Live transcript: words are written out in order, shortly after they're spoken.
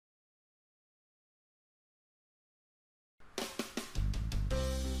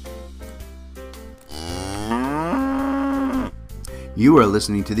You are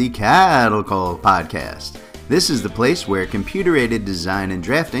listening to the CAD Call podcast. This is the place where computer-aided design and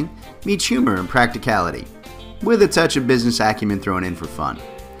drafting meets humor and practicality, with a touch of business acumen thrown in for fun.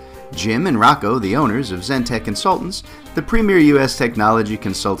 Jim and Rocco, the owners of Zentech Consultants, the premier U.S. technology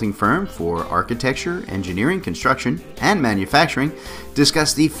consulting firm for architecture, engineering, construction, and manufacturing,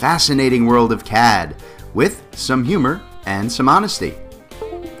 discuss the fascinating world of CAD with some humor and some honesty.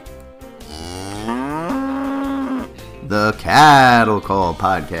 The CAD Call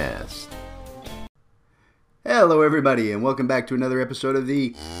podcast. Hello everybody and welcome back to another episode of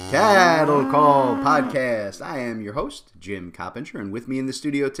the CAD Call podcast. I am your host, Jim Coppinger, and with me in the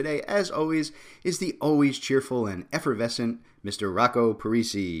studio today, as always, is the always cheerful and effervescent Mr. Rocco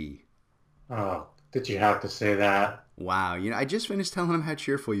Parisi. Oh, did you have to say that? Wow, I just finished telling him how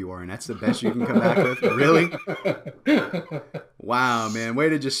cheerful you are, and that's the best you can come back with? Really? Wow, man, way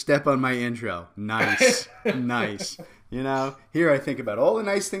to just step on my intro. Nice, nice. Here I think about all the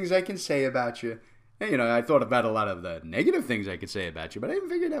nice things I can say about you. And, I thought about a lot of the negative things I could say about you, but I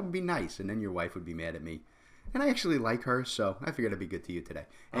figured that would be nice, and then your wife would be mad at me. And I actually like her, so I figured I'd be good to you today.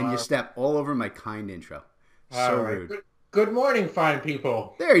 And you step all over my kind intro. So rude. Good morning, fine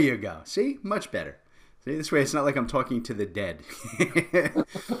people. There you go. See? Much better. See, this way it's not like I'm talking to the dead.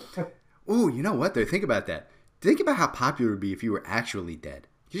 Ooh, you know what, though? Think about that. Think about how popular it would be if you were actually dead.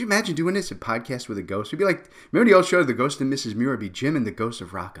 Could you imagine doing this, a podcast with a ghost? It'd be like, remember the old show, The Ghost of Mrs. Muir? It'd be Jim and the Ghost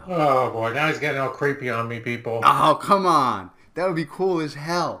of Rocco. Oh, boy. Now he's getting all creepy on me, people. Oh, come on. That would be cool as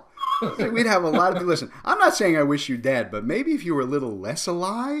hell. We'd have a lot of people. Listen, I'm not saying I wish you dead, but maybe if you were a little less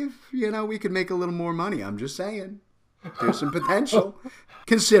alive, we could make a little more money. I'm just saying. There's some potential.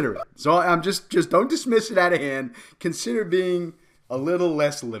 Consider it. So I'm just don't dismiss it out of hand. Consider being a little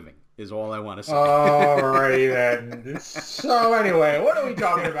less living is all I want to say. Alrighty then. So anyway, what are we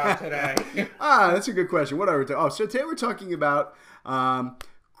talking about today? That's a good question. What are we talking? So today we're talking about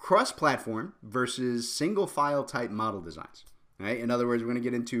cross-platform versus single-file type model designs. Right? In other words, we're going to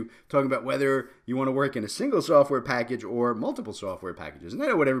get into talking about whether you want to work in a single software package or multiple software packages. And I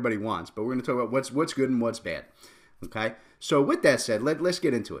know what everybody wants, but we're going to talk about what's good and what's bad. Okay, so with that said, let's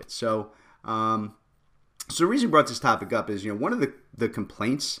get into it. So the reason I brought this topic up is, one of the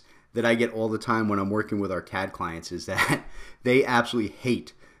complaints that I get all the time when I'm working with our CAD clients is that they absolutely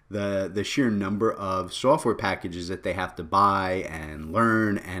hate the sheer number of software packages that they have to buy and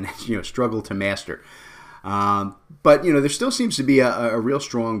learn and struggle to master. But there still seems to be a real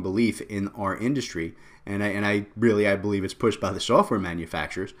strong belief in our industry, and I believe it's pushed by the software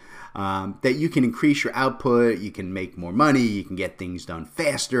manufacturers, that you can increase your output, you can make more money, you can get things done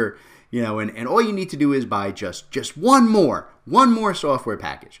faster, and all you need to do is buy just one more software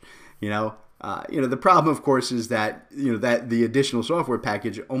package. The problem, of course, is that that the additional software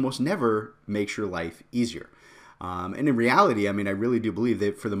package almost never makes your life easier. And in reality, I really do believe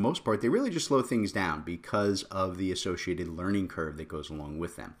that for the most part, they really just slow things down because of the associated learning curve that goes along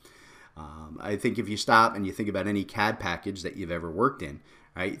with them. I think if you stop and you think about any CAD package that you've ever worked in,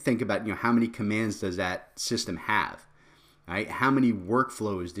 right? Think about how many commands does that system have, right? How many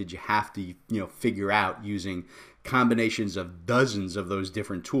workflows did you have to figure out using combinations of dozens of those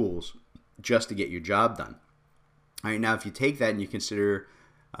different tools just to get your job done? All right, now if you take that and you consider,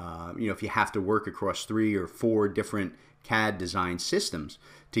 if you have to work across 3 or 4 different CAD design systems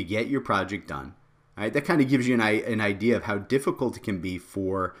to get your project done, right? That kind of gives you an idea of how difficult it can be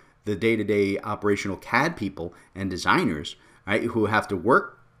for the day-to-day operational CAD people and designers, right, who have to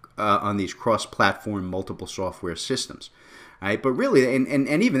work on these cross-platform multiple software systems, right? But really,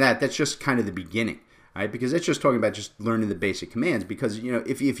 and even that's just kind of the beginning, right? Because it's just talking about just learning the basic commands. Because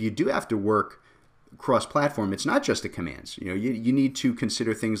if you do have to work cross-platform, it's not just the commands. You need to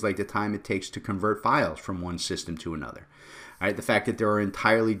consider things like the time it takes to convert files from one system to another, right? The fact that there are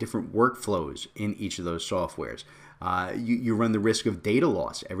entirely different workflows in each of those softwares. You run the risk of data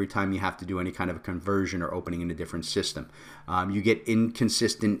loss every time you have to do any kind of a conversion or opening in a different system. You get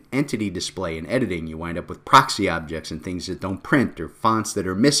inconsistent entity display and editing. You wind up with proxy objects and things that don't print, or fonts that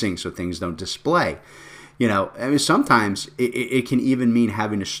are missing so things don't display. Sometimes it can even mean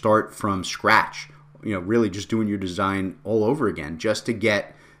having to start from scratch, really just doing your design all over again just to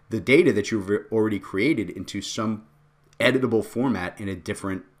get the data that you've already created into some editable format in a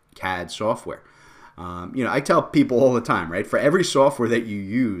different CAD software. I tell people all the time, right? For every software that you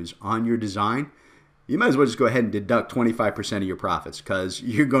use on your design, you might as well just go ahead and deduct 25% of your profits because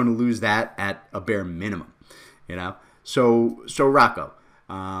you're going to lose that at a bare minimum, So Rocco,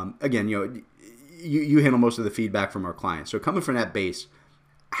 again, you handle most of the feedback from our clients. So coming from that base,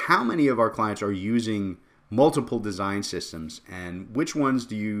 how many of our clients are using multiple design systems, and which ones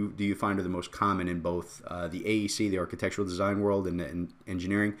do you find are the most common in both the AEC, the architectural design world, and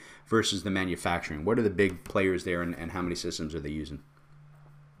engineering, versus the manufacturing? What are the big players there, and how many systems are they using?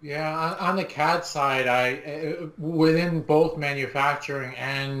 Yeah, on the CAD side, within both manufacturing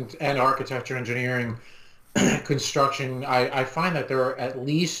and architecture, engineering, construction, I find that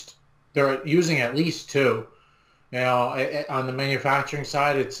they're using at least two. On the manufacturing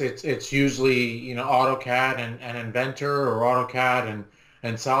side, it's usually, AutoCAD and Inventor, or AutoCAD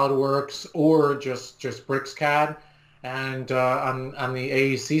and SolidWorks, or just BricsCAD. And on the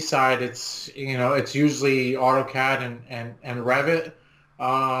AEC side, it's usually AutoCAD and Revit,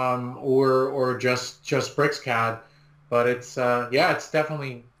 or just BricsCAD. But it's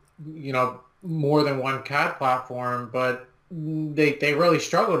definitely, more than one CAD platform, but they really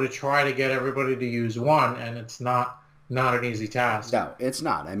struggle to try to get everybody to use one, and it's not an easy task. No, it's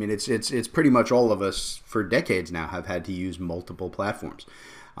not. I mean, it's pretty much all of us for decades now have had to use multiple platforms.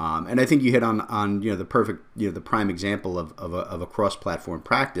 And I think you hit on the perfect, the prime example of a cross-platform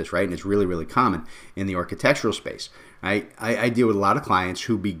practice, right? And it's really, really common in the architectural space. I deal with a lot of clients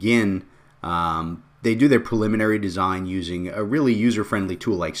who begin, they do their preliminary design using a really user-friendly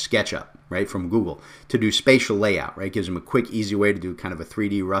tool like SketchUp, right, from Google, to do spatial layout, right? Gives them a quick, easy way to do kind of a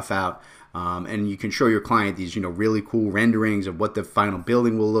 3D rough out. And you can show your client these, really cool renderings of what the final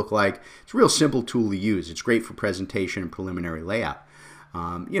building will look like. It's a real simple tool to use. It's great for presentation and preliminary layout.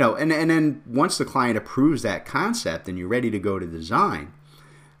 And then once the client approves that concept and you're ready to go to design,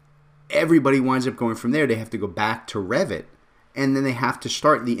 everybody winds up going from there. They have to go back to Revit, and then they have to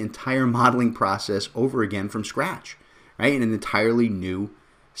start the entire modeling process over again from scratch, right? In an entirely new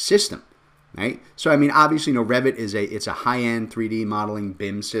system, right? So, I mean, obviously, Revit it's a high-end 3D modeling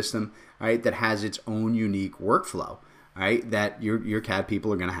BIM system, right, that has its own unique workflow, right, that your CAD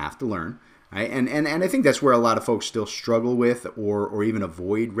people are going to have to learn. Right? And I think that's where a lot of folks still struggle with or even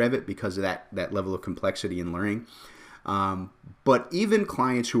avoid Revit because of that level of complexity in learning. But even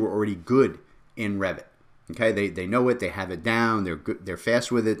clients who are already good in Revit, okay, they know it, they have it down, they're good, they're fast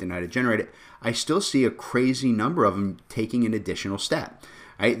with it, they know how to generate it. I still see a crazy number of them taking an additional step.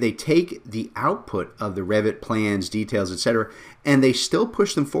 Right? They take the output of the Revit plans, details, etc., and they still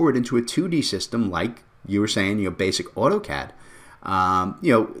push them forward into a 2D system like you were saying, basic AutoCAD.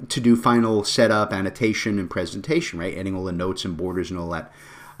 To do final setup, annotation, and presentation, right? Adding all the notes and borders and all that.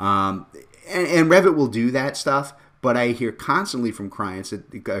 And Revit will do that stuff, but I hear constantly from clients,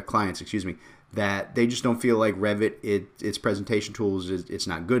 that they just don't feel like Revit, its presentation tools, it's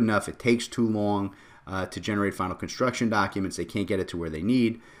not good enough. It takes too long to generate final construction documents. They can't get it to where they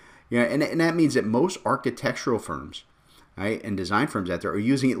need. And that means that most architectural firms, right, and design firms out there are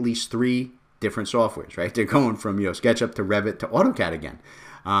using at least 3 different softwares, right? They're going from SketchUp to Revit to AutoCAD again,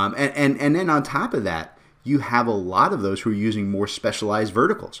 and then on top of that, you have a lot of those who are using more specialized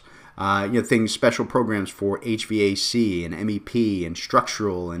verticals, special programs for HVAC and MEP and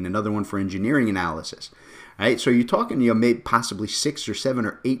structural, and another one for engineering analysis, right? So you're talking, maybe possibly 6 or 7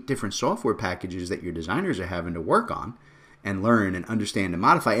 or 8 different software packages that your designers are having to work on and learn and understand and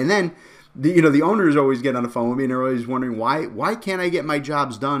modify, and then the owners always get on the phone with me and they're always wondering why can't I get my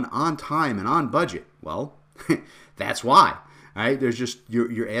jobs done on time and on budget? Well, that's why. Right? There's just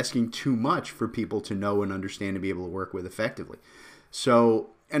you're asking too much for people to know and understand and be able to work with effectively. So,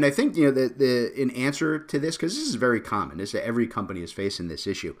 and I think in answer to this, because this is very common, every company is facing this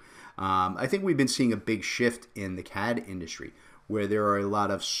issue. I think we've been seeing a big shift in the CAD industry where there are a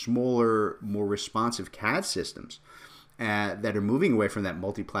lot of smaller, more responsive CAD systems that are moving away from that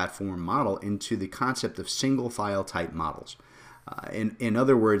multi-platform model into the concept of single file type models. In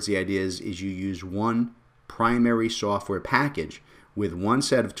other words, the idea is you use one primary software package with one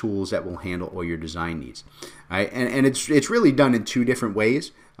set of tools that will handle all your design needs. Right? And it's really done in 2 different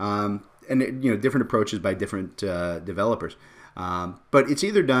ways, and different approaches by different developers. But it's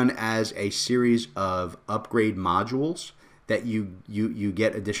either done as a series of upgrade modules that you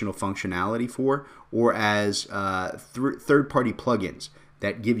get additional functionality for, or as third-party plugins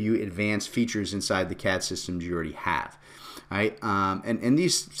that give you advanced features inside the CAD systems you already have. Right? And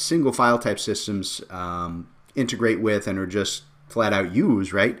these single file type systems integrate with and are just flat out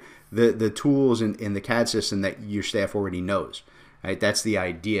use, right, the tools in the CAD system that your staff already knows. Right? That's the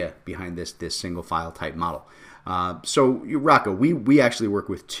idea behind this single file type model. So Rocco, we actually work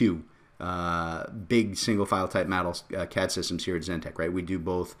with 2 big single file type models, CAD systems here at Zentech, right? We do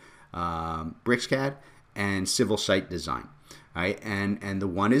both BricsCAD and Civil Site Design, right? And the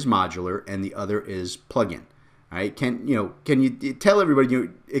one is modular and the other is plug-in, right? Can you tell everybody,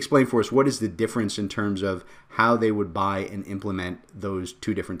 explain for us what is the difference in terms of how they would buy and implement those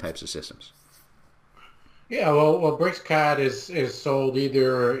 2 different types of systems? Yeah, well, Bricks CAD is sold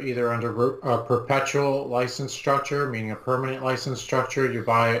either under a perpetual license structure, meaning a permanent license structure. You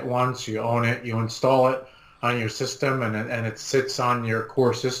buy it once, you own it, you install it on your system, and it sits on your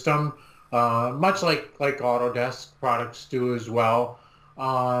core system, much like Autodesk products do as well.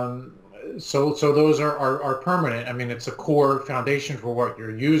 Um, so those are permanent. I mean, it's a core foundation for what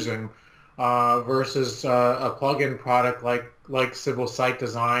you're using, versus a plug-in product like Civil Site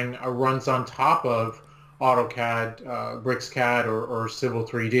Design runs on top of AutoCAD, BricsCAD, or Civil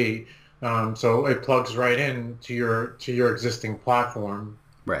 3D. So it plugs right in to your existing platform.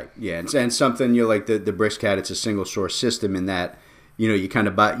 Right. Yeah. And something like the BricsCAD, it's a single source system in that you kind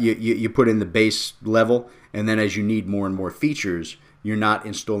of buy you put in the base level, and then as you need more and more features, you're not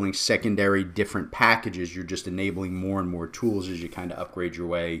installing secondary different packages. You're just enabling more and more tools as you kind of upgrade your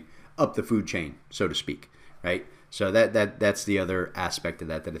way up the food chain, so to speak. Right. So that's the other aspect of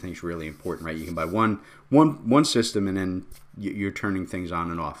that I think is really important. Right. You can buy one system, and then you're turning things on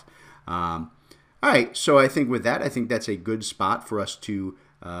and off. All right, so I think with that, I think that's a good spot for us to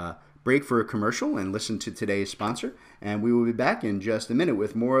break for a commercial and listen to today's sponsor. And we will be back in just a minute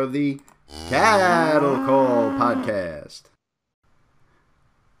with more of the Cattle Call Podcast.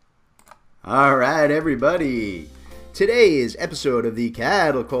 All right, everybody. Today's episode of the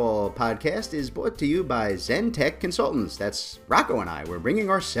Cattle Call Podcast is brought to you by ZenTech Consultants. That's Rocco and I. We're bringing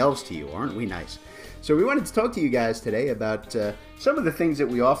ourselves to you. Aren't we nice? So we wanted to talk to you guys today about some of the things that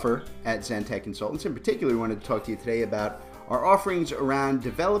we offer at ZenTech Consultants. In particular, we wanted to talk to you today about our offerings around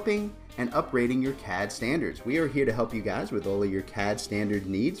developing and upgrading your CAD standards. We are here to help you guys with all of your CAD standard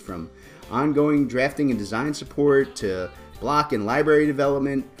needs, from ongoing drafting and design support to block and library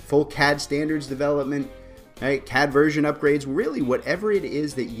development, full CAD standards development, right, CAD version upgrades, really whatever it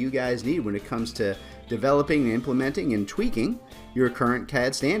is that you guys need when it comes to developing, implementing, and tweaking your current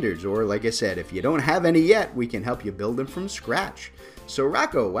CAD standards. Or like I said, if you don't have any yet, we can help you build them from scratch. So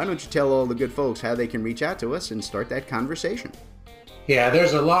Rocco, why don't you tell all the good folks how they can reach out to us and start that conversation? Yeah,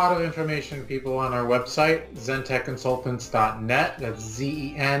 there's a lot of information, people, on our website, zentechconsultants.net. That's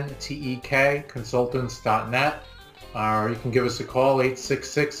ZENTEK consultants.net. Or you can give us a call,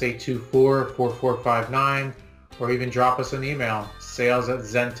 866-824-4459, or even drop us an email,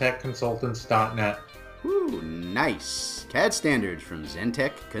 sales@zentechconsultants.net. Ooh, nice. CAD standards from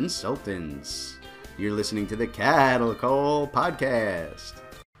ZenTech Consultants. You're listening to the Cattle Call Podcast.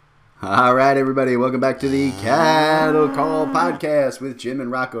 All right, everybody, welcome back to the Cattle Call Podcast with Jim and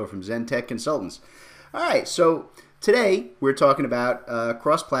Rocco from ZenTech Consultants. All right, so today we're talking about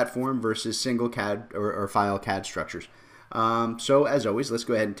cross-platform versus single CAD or file CAD structures. So as always, let's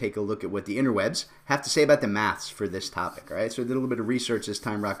go ahead and take a look at what the interwebs have to say about the maths for this topic. All right, so I did a little bit of research this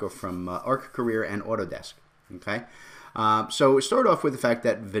time, Rocco, from Arc Career and Autodesk. Okay, so start off with the fact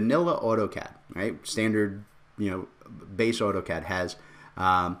that vanilla AutoCAD, right, standard, base AutoCAD has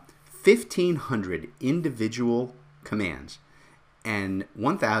 1,500 individual commands and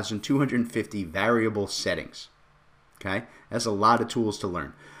 1,250 variable settings. Okay, that's a lot of tools to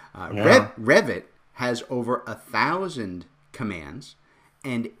learn. Revit has over 1,000 commands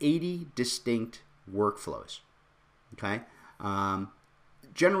and 80 distinct workflows. Okay,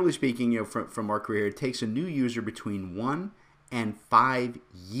 generally speaking, from our career, it takes a new user between 1 and 5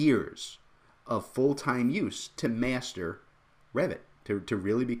 years of full-time use to master Revit, to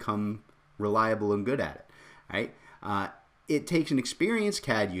really become reliable and good at it. Right? It takes an experienced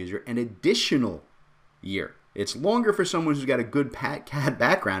CAD user an additional year. It's longer for someone who's got a good CAD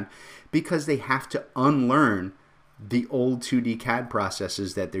background because they have to unlearn the old 2D CAD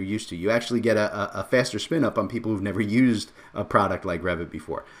processes that they're used to. You actually get a faster spin up on people who've never used a product like Revit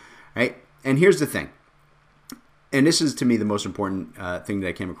before, right? And here's the thing, and this is to me the most important thing that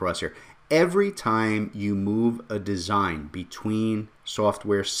I came across here. Every time you move a design between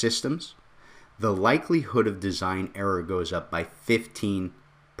software systems, the likelihood of design error goes up by 15%.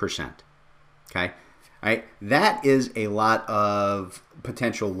 Okay? All right, that is a lot of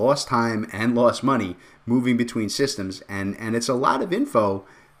potential lost time and lost money moving between systems, and it's a lot of info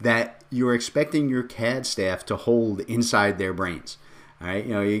that you're expecting your CAD staff to hold inside their brains. All right,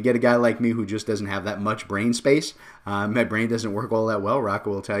 you get a guy like me who just doesn't have that much brain space. My brain doesn't work all that well.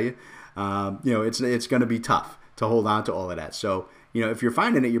 Rocco will tell you. It's going to be tough to hold on to all of that. So if you're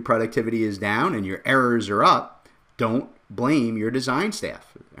finding that your productivity is down and your errors are up, don't blame your design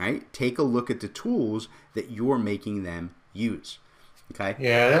staff, right? Take a look at the tools that you're making them use. Okay.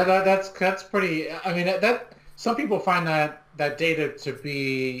 Yeah, that's pretty. I mean, that some people find that data to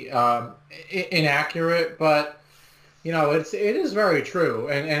be inaccurate, but it is very true,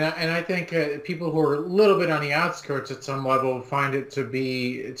 and I think people who are a little bit on the outskirts at some level find it to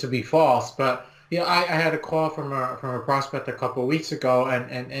be false. But Yeah, I had a call from a prospect a couple of weeks ago,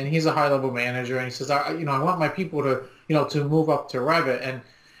 and he's a high level manager, and he says, I want my people to to move up to Revit, and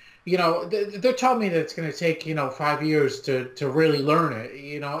they're telling me that it's going to take 5 years to really learn it,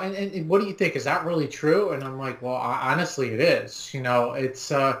 and what do you think? Is that really true? And I'm like, well, honestly, it is.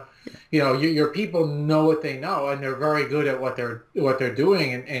 It's your people know what they know, and they're very good at what they're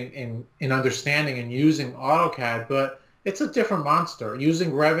doing, and in understanding and using AutoCAD, but it's a different monster.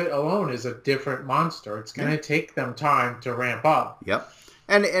 Using Revit alone is a different monster. It's going to take them time to ramp up. Yep.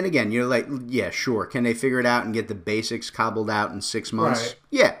 And again, you're like, yeah, sure. Can they figure it out and get the basics cobbled out in 6 months? Right.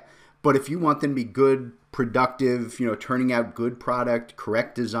 Yeah. But if you want them to be good, productive, turning out good product,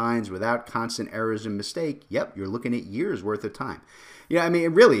 correct designs without constant errors and mistake, yep, you're looking at years worth of time. I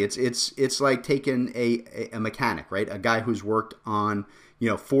mean, really, it's like taking a mechanic, right? A guy who's worked on,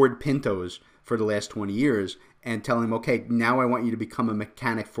 Ford Pintos for the last 20 years and telling him, okay, now I want you to become a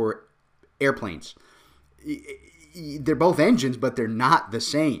mechanic for airplanes. They're both engines, but they're not the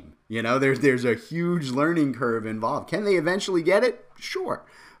same. There's a huge learning curve involved. Can they eventually get it? Sure.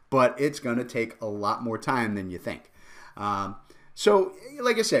 But it's going to take a lot more time than you think. So,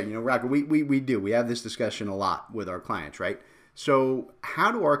 like I said, Rocco, we have this discussion a lot with our clients, right? So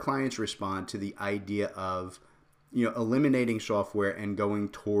how do our clients respond to the idea of, eliminating software and going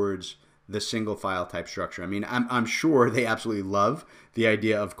towards the single file type structure? I mean, I'm sure they absolutely love the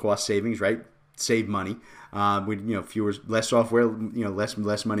idea of cost savings, right? Save money. With, less software,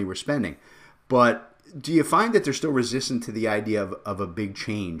 less money we're spending. But do you find that they're still resistant to the idea of a big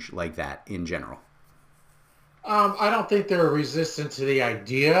change like that in general? I don't think they're resistant to the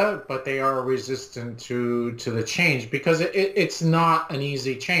idea, but they are resistant to the change because it's not an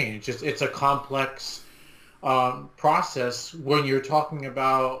easy change. It's a complex process when you're talking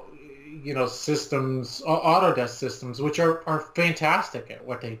about systems, Autodesk systems, which are fantastic at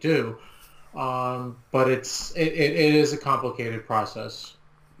what they do, but it is a complicated process.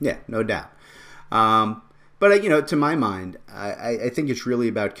 Yeah, no doubt. But to my mind, I think it's really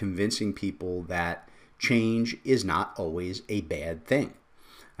about convincing people that change is not always a bad thing,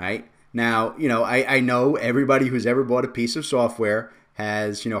 right? Now, I know everybody who's ever bought a piece of software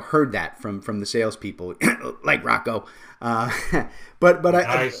has, heard that from the salespeople, like Rocco. But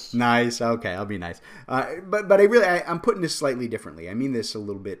Nice. Nice. Okay, I'll be nice. But I'm putting this slightly differently. I mean this a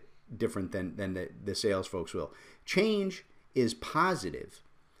little bit different than the sales folks will. Change is positive,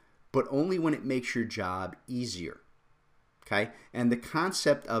 but only when it makes your job easier. Okay? And the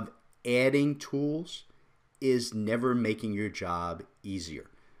concept of adding tools is never making your job easier.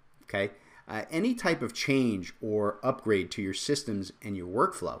 Okay? Any type of change or upgrade to your systems and your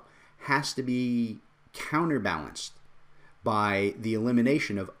workflow has to be counterbalanced by the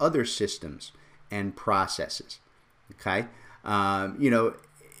elimination of other systems and processes. Okay?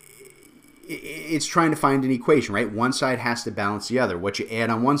 It's trying to find an equation, right? One side has to balance the other. What you add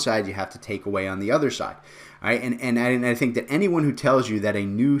on one side, you have to take away on the other side. All right? And I think that anyone who tells you that a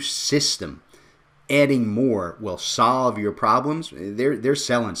new system adding more will solve your problems, they're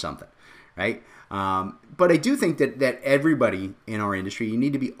selling something, right? But I do think that everybody in our industry, you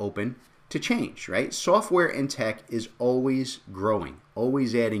need to be open to change, right? Software and tech is always growing,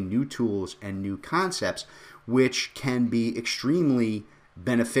 always adding new tools and new concepts, which can be extremely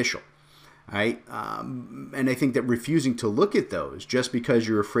beneficial. Right? And I think that refusing to look at those just because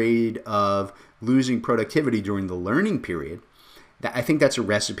you're afraid of losing productivity during the learning period, I think that's a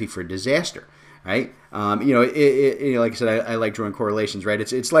recipe for disaster. Right? Like I said, I like drawing correlations. Right?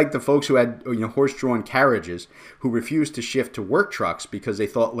 It's like the folks who had horse-drawn carriages who refused to shift to work trucks because they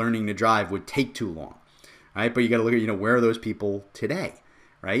thought learning to drive would take too long. Right? But you got to look at where are those people today?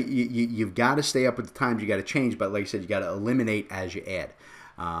 Right? You've got to stay up with the times. You got to change, but like I said, you got to eliminate as you add.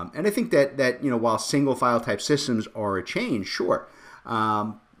 And I think that while single file type systems are a change, sure,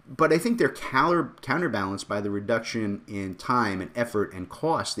 but I think they're counterbalanced by the reduction in time and effort and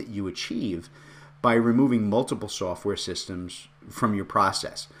cost that you achieve by removing multiple software systems from your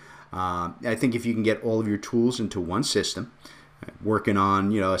process. I think if you can get all of your tools into one system, working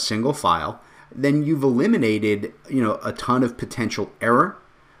on a single file, then you've eliminated a ton of potential error,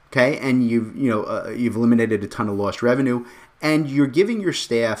 okay, and you've eliminated a ton of lost revenue. And you're giving your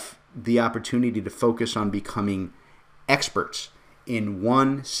staff the opportunity to focus on becoming experts in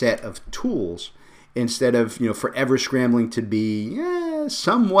one set of tools instead of forever scrambling to be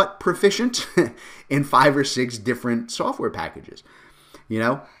somewhat proficient in 5 or 6 different software packages.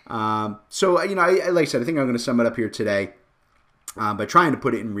 So like I said, I think I'm going to sum it up here today by trying to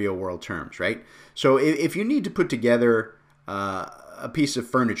put it in real world terms, right? So if you need to put together a piece of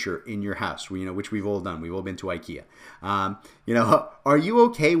furniture in your house, which we've all done. We've all been to IKEA. Are you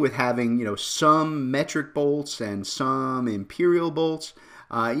okay with having, some metric bolts and some imperial bolts?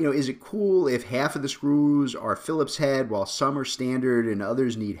 Is it cool if half of the screws are Phillips head while some are standard and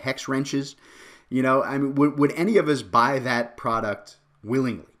others need hex wrenches? Would any of us buy that product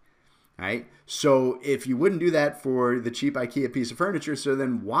willingly? Right? So if you wouldn't do that for the cheap IKEA piece of furniture, so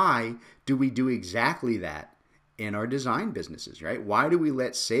then why do we do exactly that in our design businesses, right? Why do we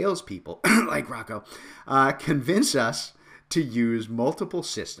let salespeople like Rocco convince us to use multiple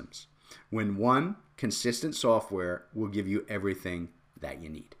systems when one consistent software will give you everything that you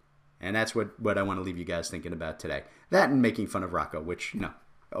need? And that's what I want to leave you guys thinking about today. That and making fun of Rocco, which,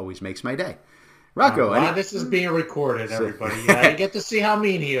 always makes my day. Rocco, this is being recorded, everybody. I get to see how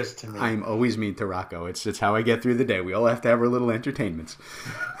mean he is to me. I'm always mean to Rocco. It's how I get through the day. We all have to have our little entertainments.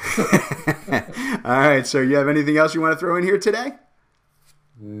 All right, so you have anything else you want to throw in here today?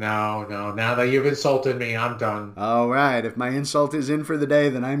 No. Now that you've insulted me, I'm done. All right. If my insult is in for the day,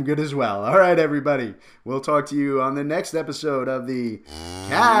 then I'm good as well. All right, everybody. We'll talk to you on the next episode of the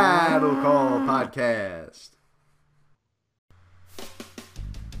Cattle Call Podcast.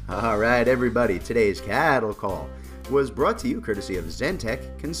 All right, everybody. Today's Cattle Call was brought to you courtesy of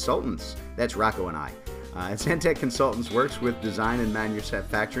Zentech Consultants. That's Rocco and I. Zentech Consultants works with design and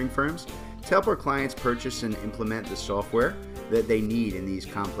manufacturing firms to help our clients purchase and implement the software that they need in these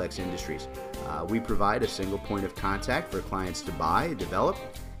complex industries. We provide a single point of contact for clients to buy, develop,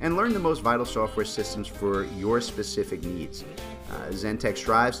 and learn the most vital software systems for your specific needs. Zentech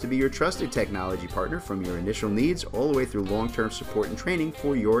strives to be your trusted technology partner from your initial needs all the way through long-term support and training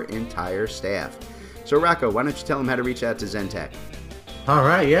for your entire staff. So Rocco, why don't you tell them how to reach out to Zentech? All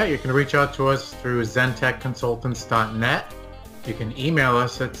right, you can reach out to us through zentechconsultants.net. You can email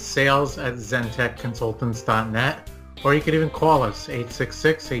us at sales@zentechconsultants.net, or you can even call us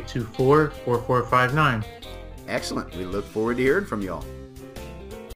 866-824-4459. Excellent. We look forward to hearing from y'all.